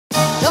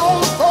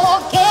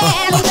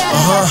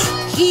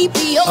Keep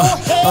your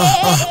head.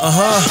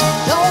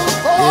 Don't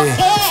forget.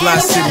 Yeah, Fly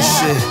City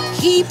shit.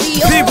 Keep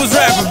your People's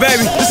rapper,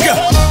 baby. Let's go.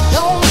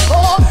 Don't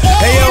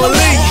forget. Hey, yo,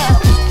 Ali.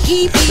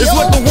 It's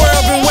what the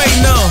world been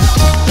waiting on.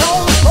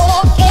 Don't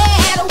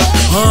forget.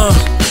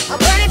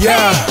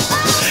 Yeah.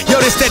 Yo,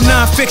 this that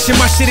non-fiction,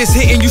 my shit is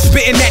hitting. You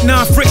spitting that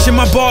non-friction,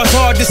 my bars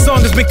hard, this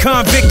song has been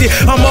convicted.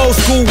 I'm old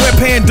school, where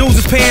paying dues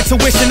is paying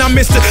tuition. I'm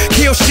Mr.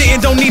 Kill shit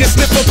and don't need a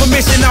slip of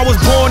permission. I was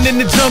born in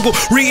the jungle,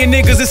 reading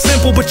niggas is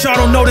simple, but y'all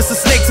don't notice a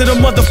snake to the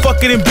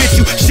motherfucker and bitch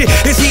you. Shit,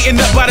 it's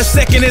heating up by the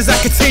second as I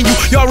continue.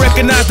 Y'all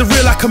recognize the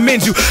real, I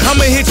commend you.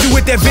 I'ma hit you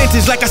with that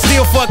vintage like I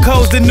still fuck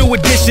hoes, the new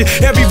edition.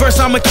 Every verse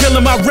I'ma kill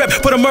him, I rep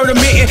for the murder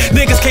mitten.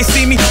 Niggas can't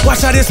see me,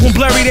 watch how this one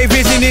blurry they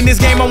vision. In this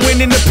game I'm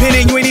winning the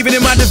pennant, you ain't even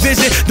in my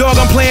division.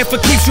 Dog, I'm playing for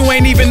keeps, you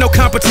ain't even no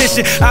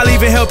competition. I'll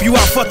even help you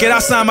out, fuck it,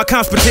 I'll sign my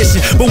competition.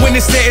 But when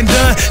it's said and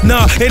done,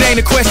 nah, it ain't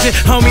a question.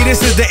 Homie,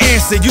 this is the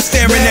answer, you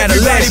staring at a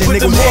legend,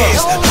 nigga. Hands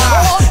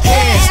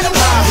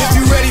high, if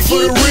you ready for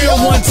the real,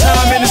 one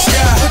time in the sky.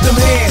 Put them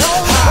hands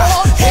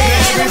high,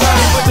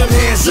 everybody put them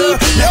hands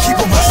up. Now keep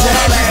them high,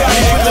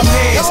 everybody put them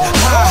hands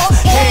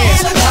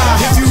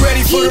high, if you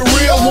ready for the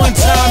real, one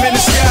time in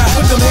the sky.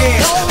 Put them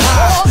hands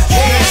high,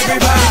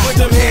 everybody put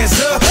them hands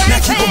up.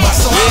 Now keep them high,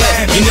 so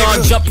you know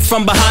I'm jumping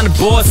from behind the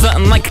board,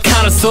 something like a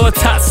connoisseur.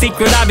 Top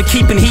secret, I be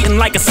keeping heating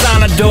like a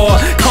sauna door.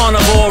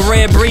 Carnivore,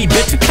 red breed,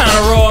 bitch, we kinda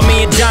raw.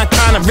 Me and John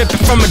kinda ripping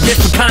from a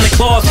different kind of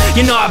cloth.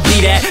 You know I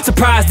be that,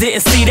 surprised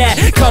didn't see that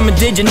coming.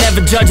 Did you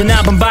never judge an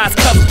album by its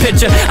cover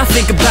picture? I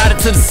think about it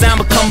till the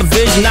sound become a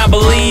vision. I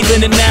believe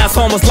in it now, it's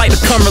almost like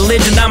become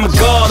religion. I'm a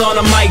god on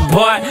a mic,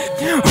 boy,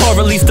 or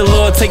at least the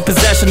Lord take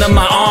possession of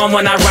my arm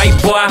when I write,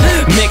 boy.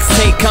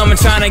 Mixtape coming,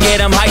 trying to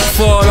get him hyped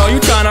for it. Or you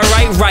trying to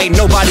write right,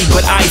 nobody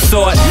but I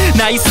saw it.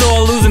 Now you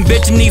saw a losing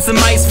bitch, you need some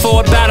ice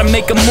for it. About to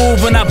make a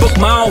move when I book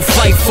my own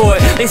flight for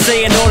it. They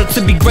say in order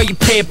to be great you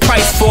pay a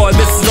price for it.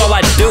 This is all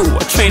I do,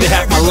 I traded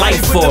half my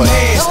life for it.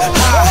 Hands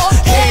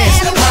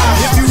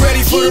high, if you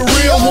ready for the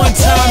real, one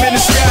time in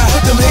the sky.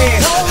 Put them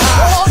hands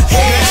high,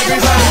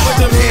 everybody put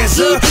them hands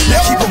up.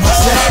 Now keep them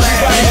high,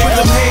 everybody put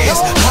them hands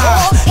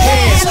high,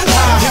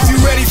 if you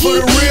ready for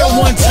the real,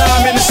 one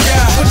time in the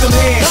sky. Put them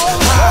hands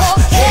high,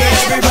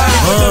 everybody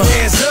put them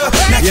hands up.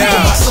 Now keep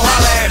them high, so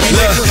holla at me.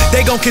 Look,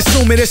 they gon'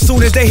 consume it as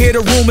soon as they hear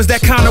the rumors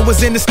that Connor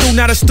was in the stew.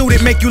 Not a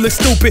student, make you look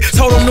stupid.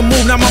 Told them to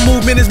move, now my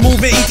movement is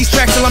moving. Eat these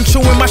tracks till I'm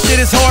chewing. My shit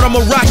is hard, I'm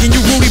a rockin',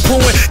 you Rudy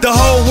Pooin'. The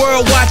whole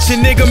world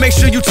watching, nigga, make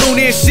sure you tune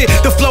in. Shit,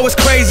 the flow is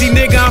crazy,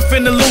 nigga, I'm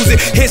finna lose it.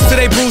 Hits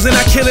today bruising,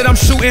 I kill it, I'm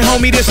shooting,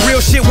 homie. This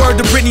real shit, word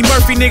to Brittany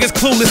Murphy, niggas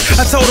clueless.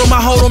 I told them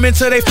I hold them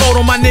until they fold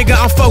on my nigga,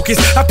 I'm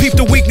focused. I peeped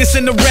the weakness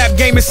in the rap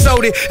game and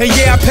sold it. And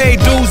yeah, I paid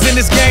dues in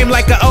this game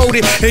like I owed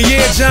it. And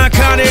yeah, John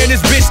Connor and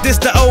this bitch, this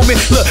the omen.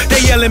 Look,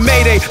 they yelling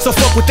Mayday, so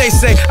fuck what they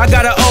say. I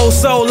got an old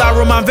soul, I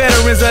remind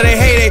veterans of their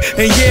heyday.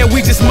 And yeah,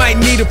 we just might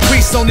need a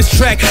priest on this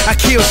track. I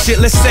kill shit,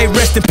 let's say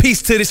rest in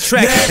peace to this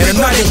track. Now and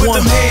another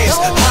one. Hands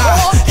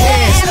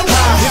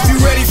high, if you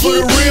ready for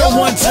the real,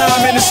 one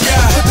time in the sky.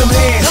 Put them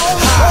hands